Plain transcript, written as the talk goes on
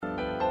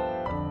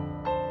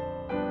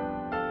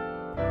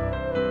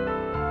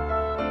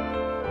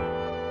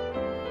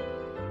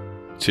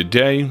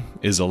Today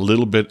is a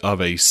little bit of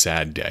a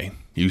sad day.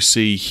 You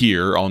see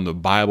here on the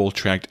Bible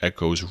Tract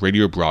Echoes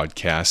radio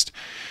broadcast,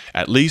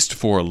 at least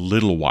for a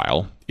little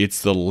while,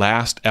 it's the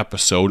last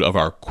episode of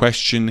our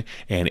question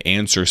and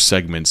answer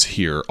segments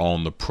here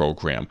on the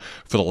program.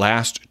 For the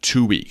last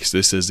 2 weeks,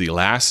 this is the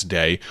last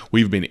day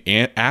we've been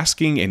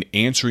asking and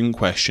answering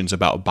questions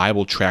about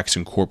Bible Tracts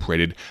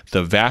Incorporated.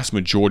 The vast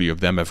majority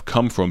of them have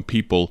come from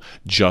people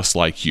just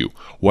like you.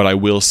 What I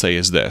will say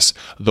is this,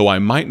 though I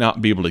might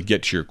not be able to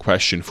get to your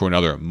question for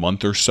another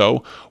month or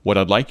so, what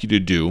I'd like you to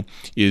do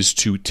is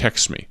to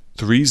text me,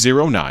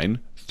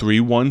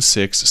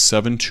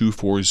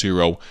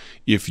 309-316-7240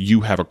 if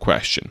you have a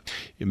question.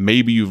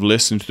 Maybe you've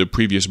listened to the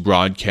previous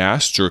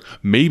broadcasts, or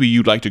maybe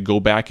you'd like to go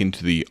back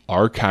into the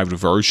archived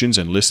versions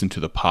and listen to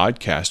the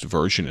podcast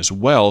version as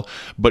well.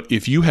 But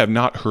if you have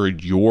not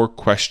heard your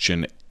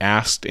question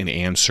asked and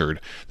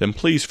answered, then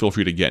please feel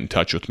free to get in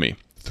touch with me.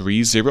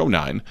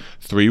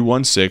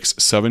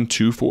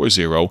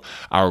 309-316-7240.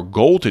 Our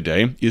goal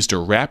today is to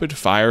rapid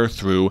fire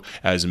through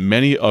as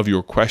many of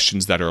your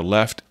questions that are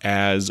left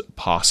as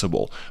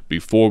possible.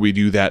 Before we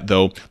do that,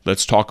 though,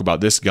 let's talk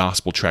about this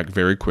gospel tract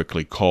very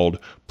quickly called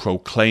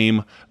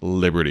Proclaim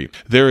Liberty.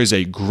 There is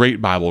a great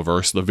Bible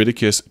verse,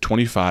 Leviticus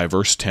 25,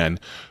 verse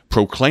 10.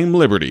 Proclaim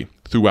liberty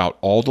throughout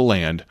all the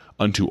land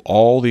unto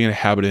all the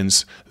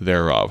inhabitants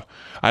thereof.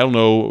 I don't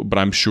know, but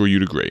I'm sure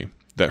you'd agree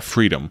that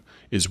freedom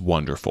is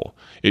wonderful.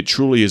 It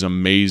truly is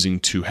amazing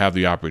to have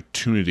the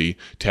opportunity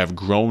to have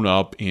grown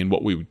up in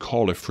what we would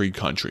call a free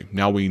country.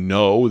 Now we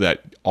know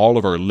that all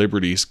of our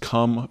liberties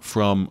come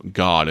from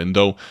God, and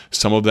though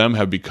some of them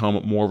have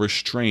become more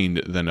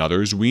restrained than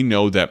others, we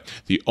know that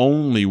the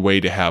only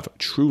way to have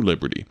true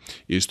liberty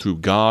is through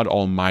God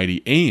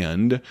Almighty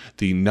and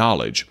the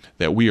knowledge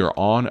that we are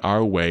on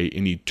our way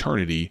in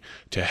eternity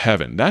to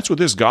heaven. That's what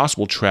this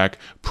gospel tract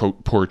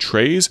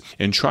portrays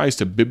and tries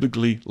to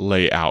biblically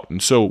lay out.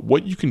 And so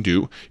what you can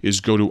do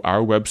is go to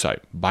our website,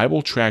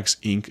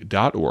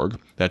 BibleTractsInc.org.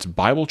 That's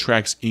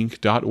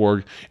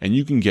BibleTractsInc.org, and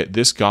you can get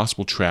this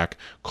gospel tract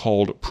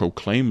called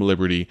Proclaim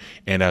Liberty,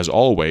 and as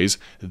always,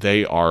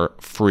 they are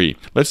free.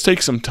 Let's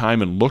take some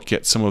time and look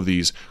at some of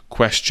these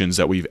questions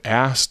that we've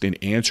asked and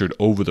answered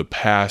over the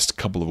past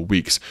couple of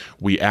weeks.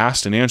 We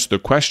asked and answered the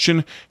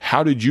question,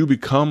 how did you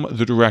become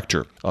the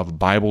director of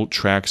Bible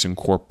Tracts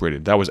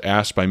Incorporated? That was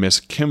asked by Miss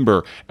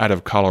Kimber out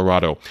of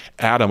Colorado.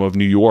 Adam of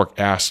New York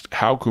asked,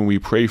 how can we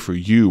pray for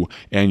you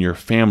and your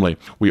family?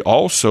 We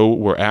also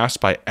were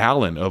asked by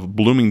Alan of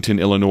Bloomington,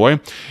 Illinois.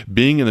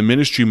 Being in the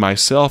ministry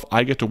myself,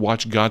 I get to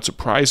watch God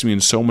surprise me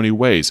in so many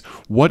ways.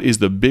 What is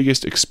the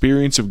biggest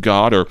experience of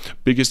God or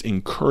biggest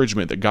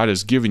encouragement that God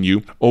has given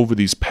you over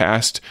these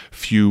past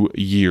few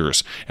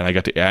years? And I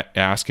got to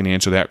ask and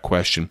answer that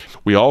question.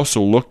 We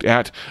also looked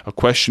at a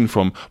question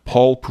from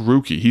Paul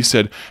Perucci. He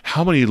said,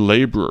 how many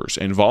laborers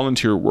and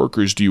volunteer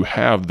workers do you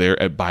have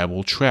there at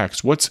Bible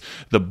Tracts? What's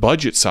the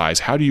budget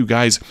size? How do you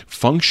guys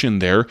function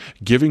there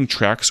giving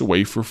tracts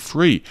away for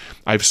free?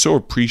 I've so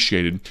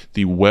appreciated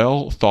the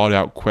well thought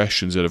out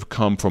questions that have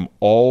come from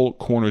all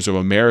corners of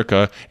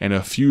America and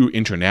a few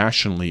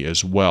internationally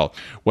as well.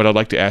 What I'd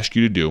like to ask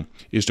you to do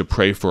is to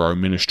pray for our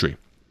ministry.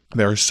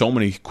 There are so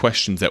many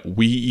questions that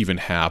we even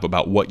have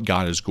about what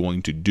God is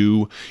going to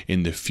do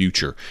in the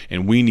future,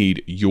 and we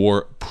need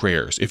your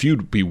prayers. If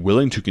you'd be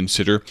willing to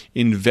consider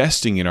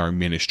investing in our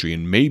ministry,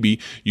 and maybe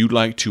you'd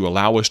like to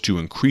allow us to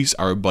increase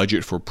our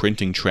budget for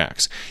printing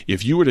tracts.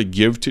 If you were to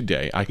give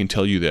today, I can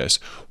tell you this,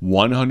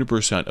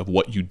 100% of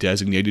what you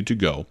designated to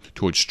go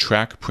towards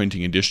tract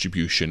printing and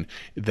distribution,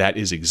 that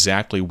is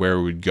exactly where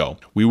it would go.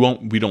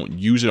 We don't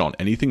use it on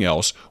anything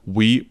else.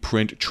 We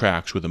print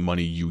tracts with the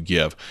money you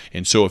give.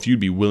 And so if you'd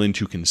be willing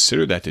to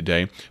consider that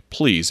today,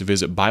 please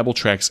visit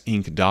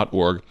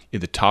BibleTractsInc.org. In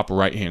the top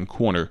right-hand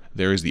corner,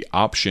 there is the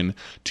option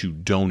to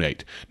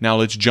donate. Now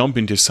let's jump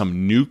into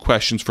some new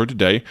questions for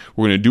today.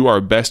 We're going to do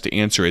our best to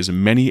answer as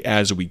many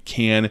as we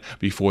can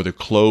before the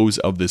close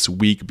of this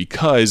week,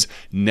 because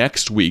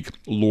next week,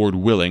 Lord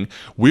willing,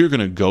 we're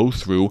going to go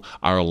through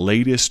our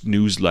latest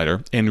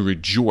newsletter and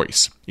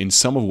rejoice in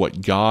some of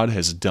what God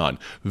has done.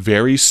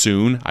 Very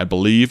soon, I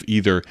believe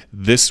either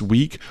this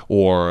week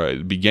or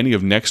beginning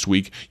of next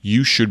week,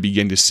 you should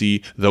begin to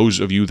see, those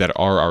of you that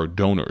are our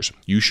donors,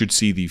 you should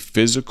see the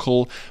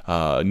physical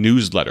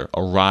newsletter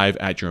arrive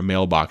at your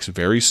mailbox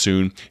very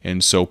soon,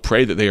 and so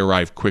pray that they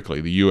arrive quickly.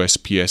 The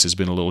USPS has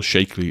been a little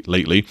shaky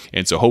lately,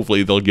 and so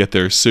hopefully they'll get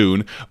there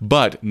soon.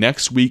 But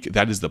next week,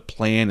 that is the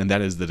plan, and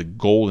that is the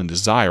goal and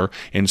desire.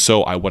 And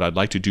so what I'd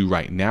like to do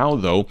right now,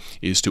 though,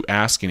 is to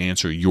ask and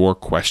answer your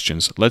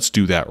questions. Let's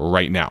do that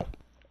right now.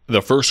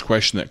 The first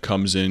question that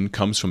comes in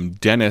comes from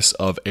Dennis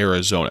of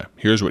Arizona.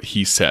 Here's what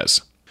he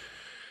says.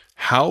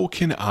 How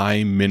can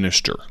I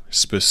minister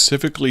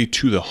specifically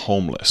to the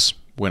homeless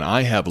when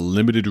I have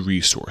limited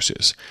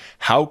resources?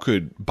 How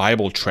could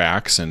Bible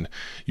tracts and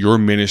your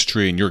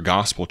ministry and your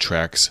gospel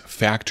tracts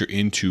factor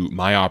into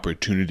my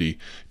opportunity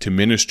to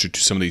minister to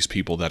some of these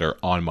people that are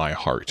on my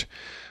heart?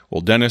 Well,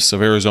 Dennis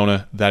of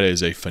Arizona, that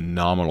is a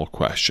phenomenal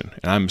question.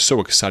 And I'm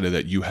so excited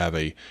that you have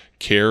a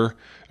care,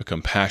 a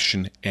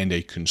compassion, and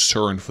a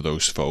concern for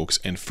those folks.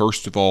 And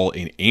first of all,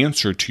 in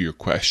answer to your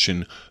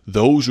question,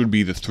 those would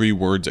be the three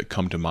words that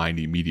come to mind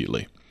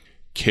immediately: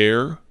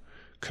 care,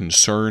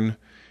 concern,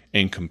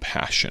 and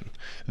compassion.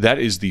 That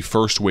is the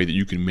first way that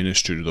you can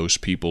minister to those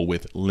people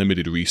with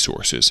limited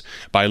resources.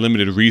 By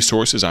limited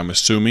resources, I'm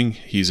assuming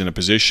he's in a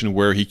position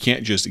where he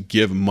can't just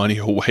give money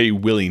away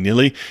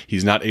willy-nilly.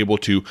 He's not able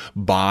to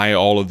buy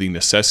all of the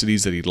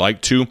necessities that he'd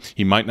like to.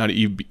 He might not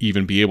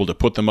even be able to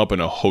put them up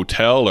in a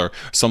hotel or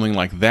something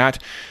like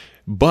that.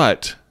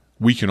 But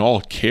we can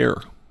all care.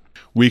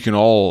 We can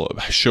all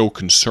show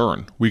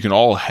concern. We can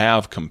all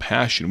have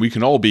compassion. We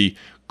can all be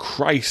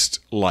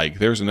Christ-like.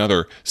 There's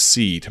another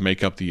C to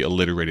make up the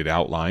alliterated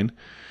outline.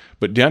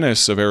 But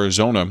Dennis of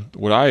Arizona,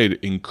 what I'd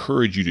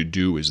encourage you to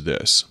do is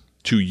this: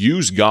 to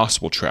use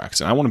gospel tracts.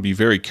 And I want to be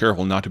very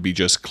careful not to be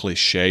just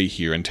cliche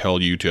here and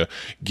tell you to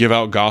give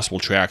out gospel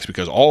tracts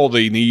because all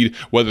they need,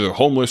 whether they're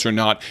homeless or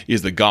not,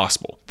 is the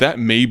gospel. That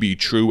may be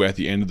true at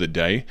the end of the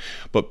day,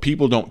 but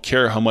people don't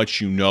care how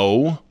much you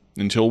know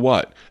until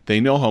what? They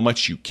know how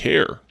much you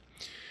care.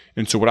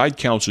 And so what I'd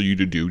counsel you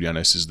to do,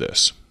 Dennis, is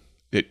this: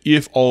 that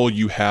if all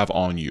you have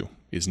on you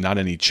is not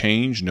any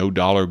change, no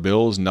dollar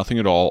bills, nothing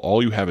at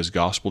all you have is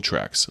gospel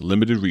tracts,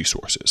 limited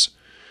resources,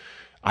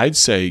 I'd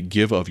say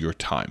give of your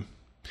time.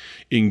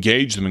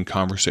 Engage them in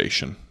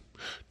conversation.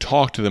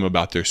 Talk to them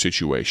about their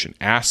situation.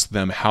 Ask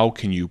them, how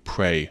can you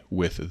pray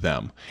with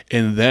them?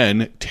 And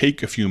then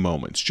take a few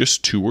moments,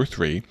 just 2 or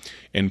 3,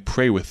 and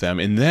pray with them.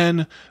 And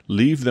then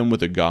leave them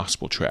with a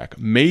gospel tract.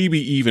 Maybe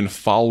even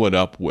follow it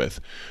up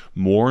with,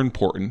 more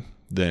important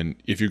than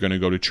if you're going to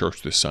go to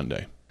church this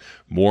Sunday,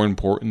 more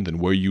important than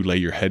where you lay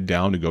your head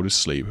down to go to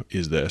sleep,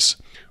 is this: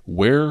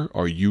 where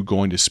are you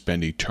going to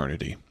spend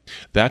eternity?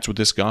 That's what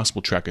this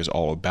gospel tract is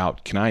all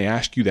about. Can I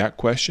ask you that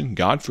question?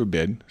 God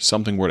forbid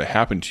something were to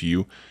happen to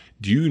you.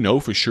 Do you know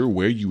for sure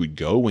where you would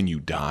go when you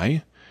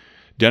die?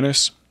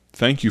 Dennis,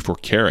 thank you for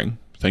caring.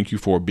 Thank you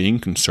for being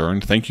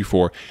concerned. Thank you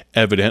for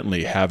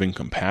evidently having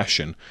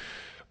compassion.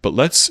 But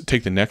let's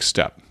take the next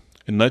step.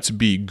 And let's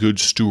be good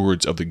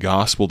stewards of the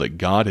gospel that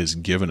God has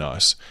given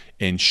us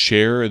and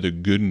share the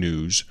good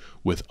news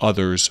with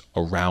others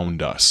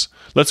around us.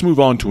 Let's move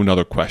on to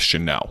another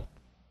question now.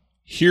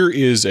 Here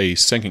is a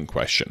second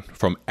question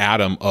from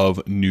Adam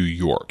of New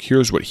York.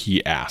 Here's what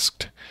he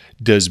asked: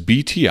 does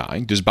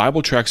BTI, does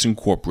Bible Tracts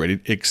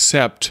Incorporated,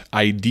 accept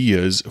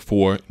ideas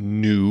for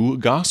new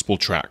gospel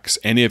tracts?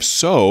 And if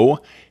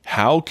so,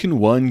 how can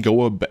one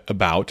go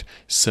about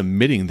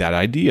submitting that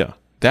idea?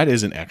 That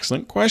is an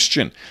excellent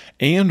question,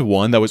 and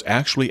one that was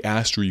actually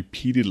asked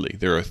repeatedly.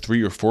 There are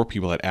 3 or 4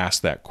 people that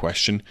asked that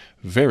question.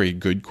 Very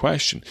good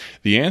question.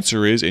 The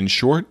answer is, in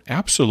short,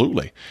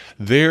 absolutely.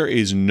 There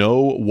is no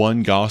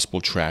one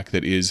gospel tract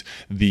that is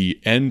the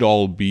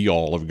end-all,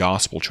 be-all of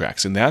gospel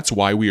tracts, and that's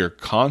why we are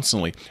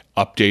constantly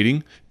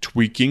updating,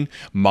 tweaking,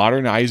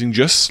 modernizing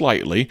just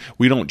slightly.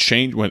 We don't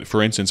change,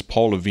 for instance,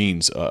 Paul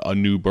Levine's A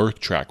New Birth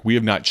tract. We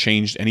have not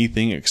changed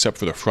anything except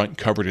for the front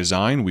cover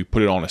design. We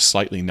put it on a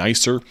slightly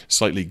nicer,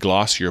 slightly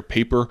glossier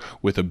paper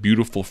with a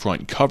beautiful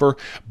front cover.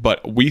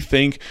 But we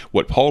think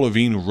what Paul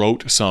Levine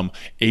wrote some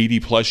 80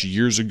 plus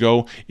years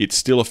ago, it's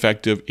still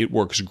effective. It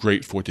works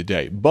great for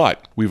today.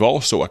 But we've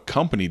also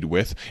accompanied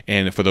with,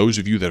 and for those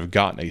of you that have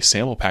gotten a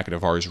sample packet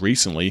of ours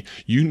recently,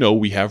 you know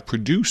we have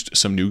produced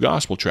some new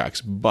gospel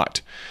tracts.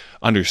 But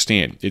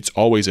understand, it's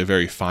always a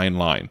very fine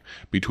line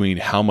between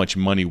how much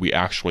money we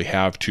actually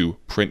have to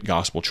print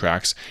gospel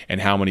tracts and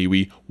how many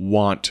we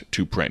want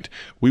to print.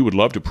 We would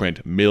love to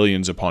print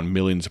millions upon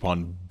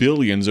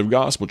billions of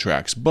gospel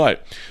tracts,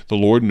 but the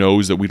Lord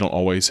knows that we don't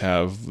always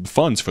have the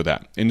funds for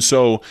that. And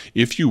so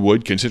if you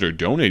would consider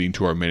donating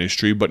to our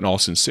ministry, but in all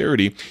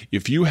sincerity,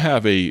 if you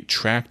have a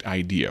tract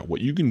idea, what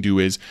you can do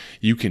is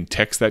you can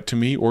text that to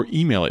me or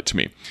email it to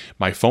me.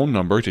 My phone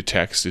number to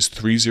text is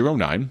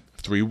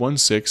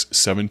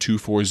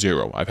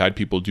 309-316-7240. I've had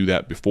people do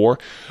that before.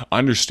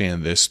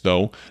 Understand this,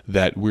 though,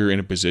 that we're in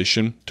a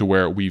position to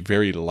where we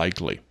very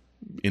likely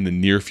in the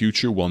near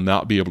future will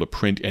not be able to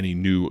print any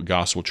new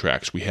gospel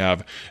tracts. We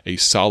have a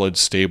solid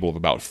stable of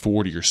about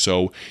 40 or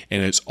so,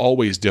 and it's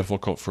always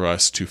difficult for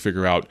us to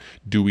figure out,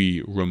 do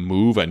we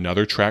remove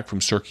another tract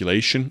from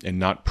circulation and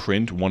not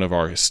print one of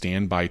our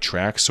standby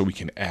tracts so we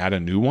can add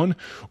a new one?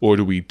 Or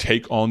do we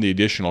take on the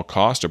additional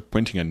cost of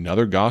printing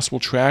another gospel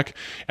tract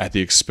at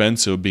the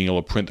expense of being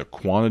able to print the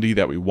quantity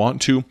that we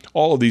want to?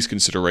 All of these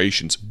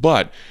considerations.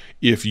 But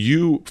if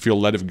you feel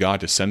led of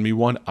God to send me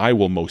one, I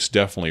will most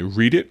definitely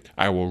read it.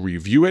 I will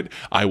review it.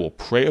 I will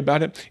pray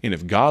about it. And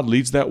if God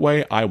leads that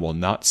way, I will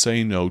not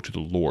say no to the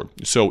Lord.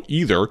 So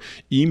either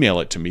email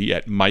it to me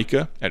at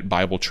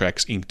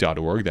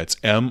micah@BibleTractsInc.org. That's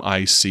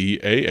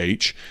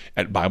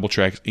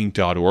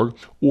MICAH@BibleTractsInc.org.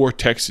 Or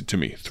text it to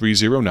me,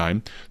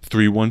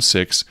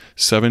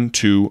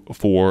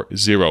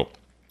 309-316-7240.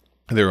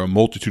 There are a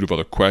multitude of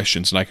other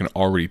questions, and I can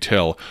already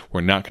tell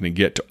we're not going to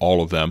get to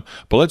all of them.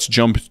 But let's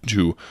jump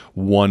to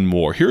one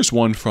more. Here's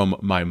one from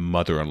my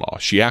mother-in-law.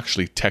 She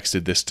actually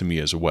texted this to me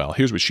as well.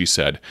 Here's what she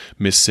said.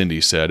 Miss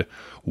Cindy said,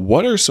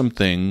 "What are some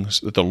things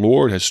that the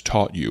Lord has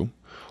taught you,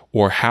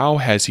 or how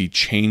has He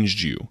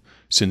changed you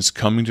since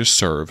coming to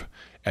serve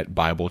at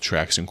Bible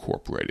Tracts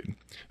Incorporated?"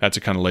 That's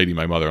the kind of lady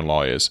my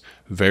mother-in-law is.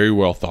 Very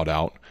well thought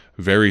out,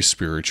 very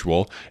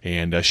spiritual,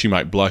 and she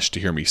might blush to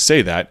hear me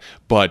say that,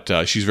 but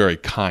she's very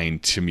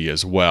kind to me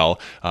as well,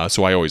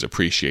 so I always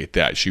appreciate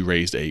that. She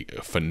raised a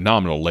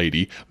phenomenal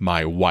lady,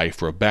 my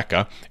wife,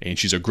 Rebecca, and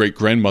she's a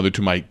great-grandmother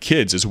to my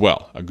kids as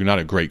well. Not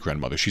a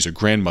great-grandmother, she's a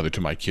grandmother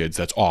to my kids.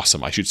 That's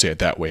awesome. I should say it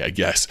that way, I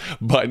guess.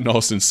 But in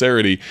all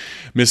sincerity,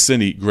 Miss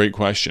Cindy, great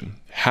question.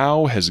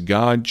 How has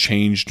God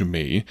changed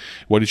me?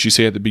 What did she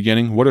say at the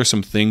beginning? What are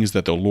some things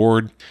that the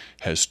Lord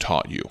has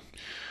taught you?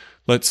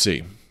 Let's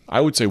see.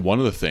 I would say one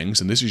of the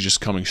things, and this is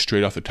just coming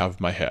straight off the top of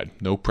my head,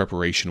 no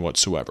preparation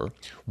whatsoever.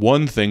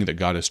 One thing that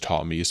God has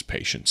taught me is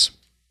patience.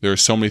 There are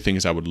so many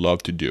things I would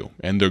love to do,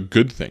 and they're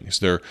good things.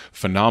 They're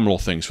phenomenal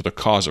things for the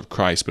cause of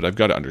Christ, but I've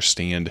got to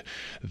understand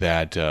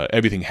that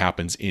everything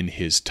happens in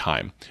His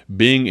time.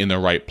 Being in the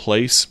right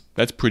place,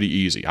 that's pretty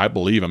easy. I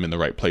believe I'm in the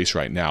right place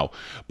right now,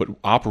 but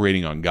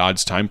operating on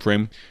God's time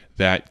frame,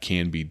 that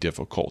can be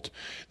difficult.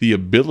 The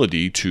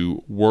ability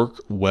to work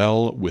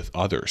well with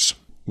others.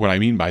 What I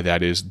mean by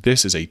that is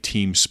this is a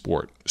team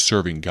sport,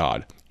 serving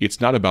God. It's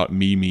not about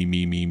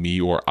me,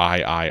 or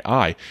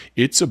I.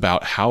 It's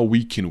about how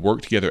we can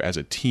work together as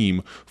a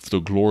team for the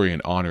glory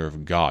and honor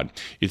of God.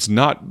 It's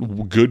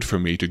not good for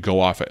me to go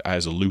off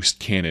as a loose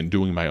cannon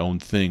doing my own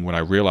thing when I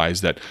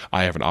realize that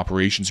I have an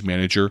operations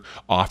manager,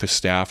 office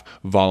staff,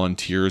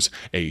 volunteers,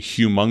 a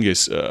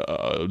humongous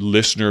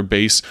listener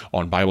base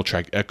on Bible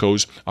Tract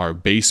Echoes, our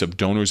base of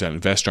donors that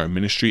invest in our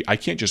ministry. I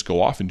can't just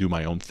go off and do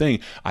my own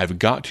thing. I've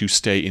got to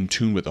stay in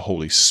tune with the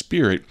Holy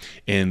Spirit,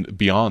 and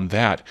beyond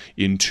that,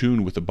 in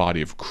tune with the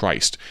body of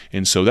Christ.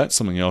 And so that's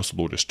something else the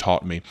Lord has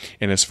taught me.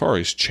 And as far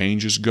as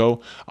changes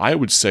go, I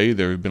would say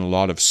there have been a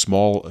lot of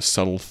small,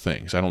 subtle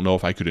things. I don't know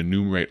if I could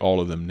enumerate all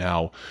of them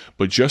now,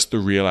 but just the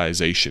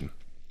realization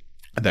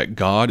that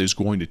God is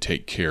going to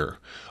take care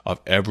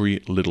of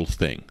every little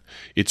thing.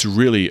 It's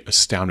really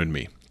astounded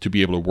me to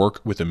be able to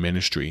work with a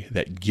ministry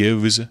that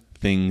gives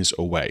things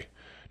away.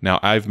 Now,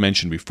 I've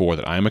mentioned before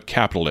that I am a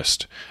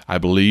capitalist. I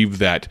believe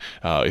that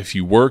if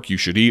you work, you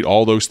should eat,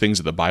 all those things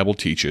that the Bible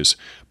teaches.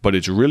 But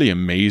it's really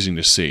amazing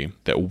to see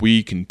that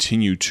we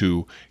continue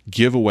to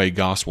give away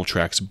gospel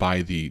tracts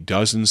by the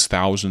dozens,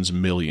 thousands,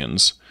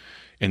 millions,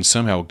 and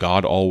somehow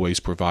God always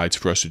provides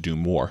for us to do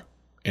more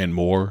and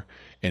more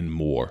and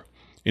more.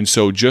 And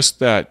so just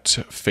that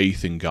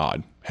faith in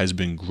God has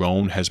been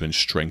grown, has been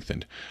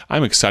strengthened.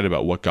 I'm excited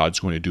about what God's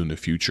going to do in the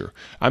future.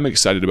 I'm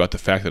excited about the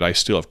fact that I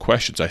still have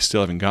questions I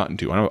still haven't gotten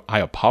to. I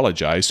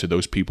apologize to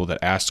those people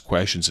that asked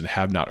questions and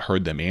have not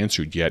heard them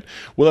answered yet.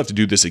 We'll have to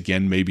do this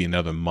again maybe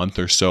another month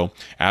or so.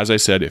 As I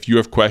said, if you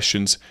have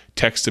questions,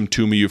 text them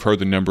to me. You've heard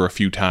the number a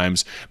few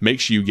times. Make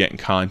sure you get in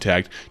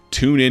contact.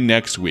 Tune in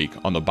next week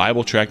on the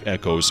Bible Tract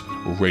Echoes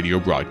radio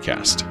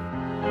broadcast.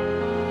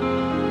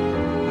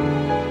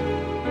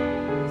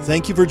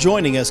 Thank you for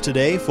joining us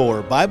today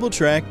for Bible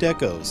Tract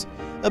Echoes,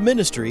 a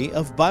ministry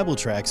of Bible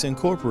Tracts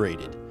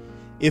Incorporated.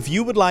 If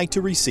you would like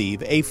to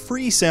receive a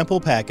free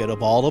sample packet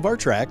of all of our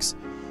tracts,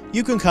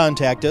 you can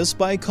contact us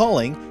by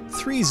calling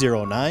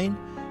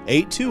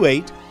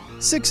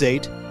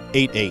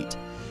 309-828-6888.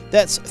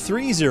 That's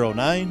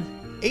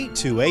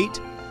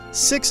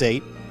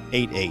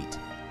 309-828-6888.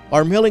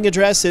 Our mailing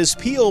address is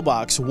P.O.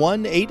 Box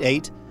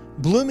 188,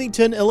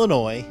 Bloomington,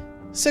 Illinois,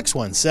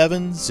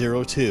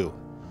 61702.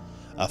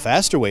 A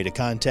faster way to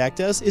contact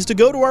us is to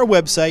go to our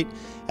website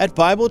at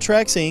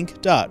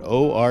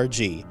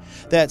BibleTractsInc.org.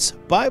 That's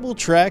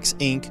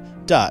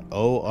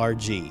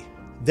BibleTractsInc.org.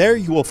 There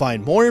you will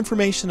find more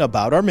information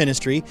about our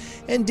ministry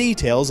and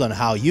details on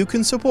how you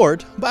can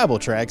support Bible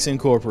Tracts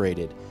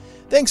Incorporated.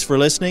 Thanks for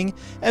listening,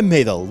 and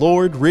may the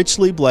Lord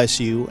richly bless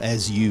you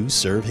as you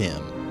serve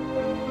Him.